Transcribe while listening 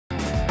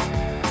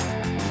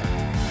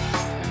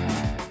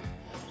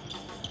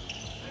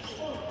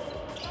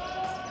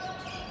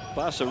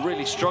Barca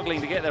really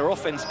struggling to get their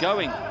offense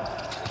going.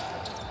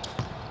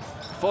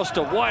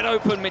 Foster wide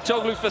open,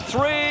 Mítoglu for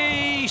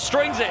three,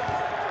 strings it.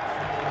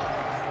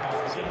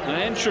 An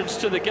entrance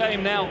to the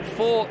game now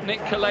for Nick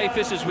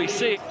Kalathis as we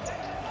see.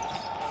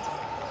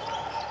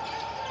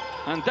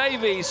 And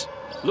Davies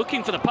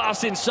looking for the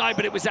pass inside,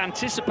 but it was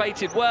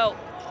anticipated well.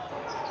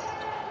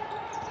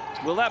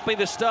 Will that be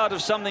the start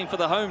of something for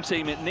the home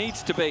team? It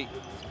needs to be.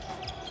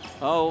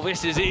 Oh,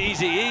 this is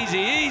easy,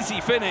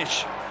 easy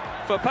finish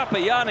for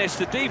Papagiannis.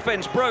 The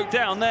defense broke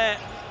down there.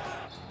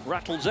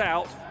 Rattles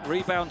out,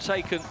 rebound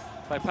taken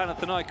by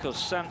Panathinaikos.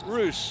 Sant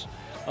Rus.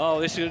 Oh,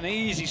 this is an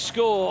easy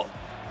score.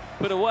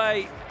 Put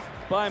away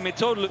by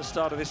Mítoglu at the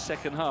start of this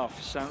second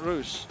half. Sant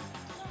Rus.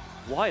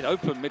 Wide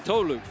open,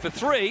 Mítoglu for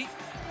three.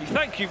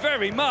 Thank you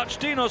very much,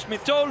 Ντίνος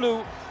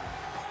Μήτογλου.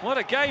 What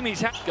a game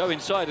he's had. Go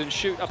inside and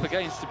shoot up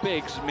against the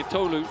bigs.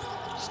 Mítoglu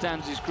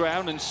stands his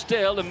ground and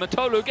still, and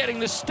Mítoglu getting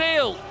the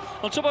steal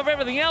on top of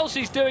everything else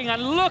he's doing,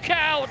 and look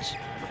out!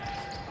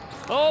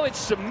 Oh,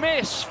 it's a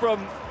miss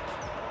from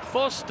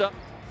Foster.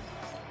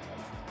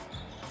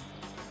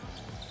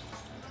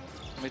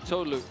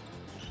 Mítoglu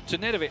to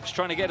Nedovic,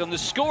 trying to get on the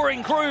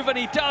scoring groove, and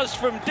he does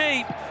from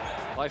deep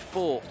by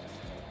 4,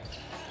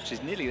 which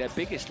is nearly their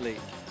biggest lead.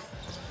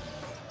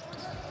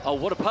 Oh,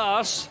 what a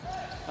pass.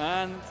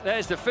 And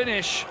there's the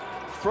finish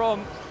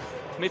from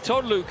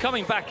Mítoglu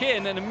coming back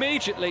in and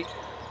immediately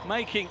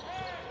making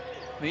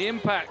the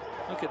impact.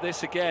 Look at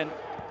this again.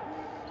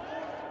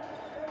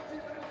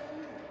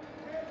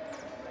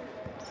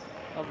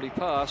 Lovely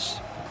pass.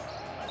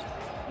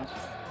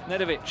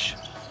 Nedovic.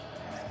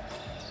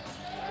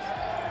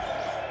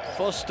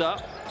 Foster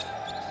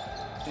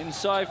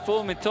inside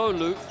for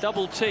Mítoglu,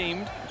 double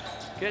teamed.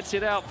 Gets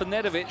it out for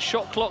Nedovic,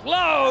 shot clock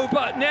low,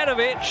 but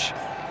Nedovic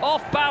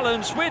off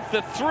balance with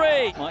the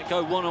three. Might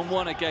go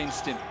one-on-one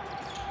against him.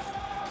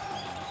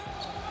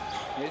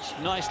 It's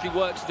nicely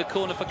worked to the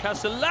corner for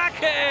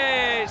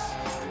Kasselakis.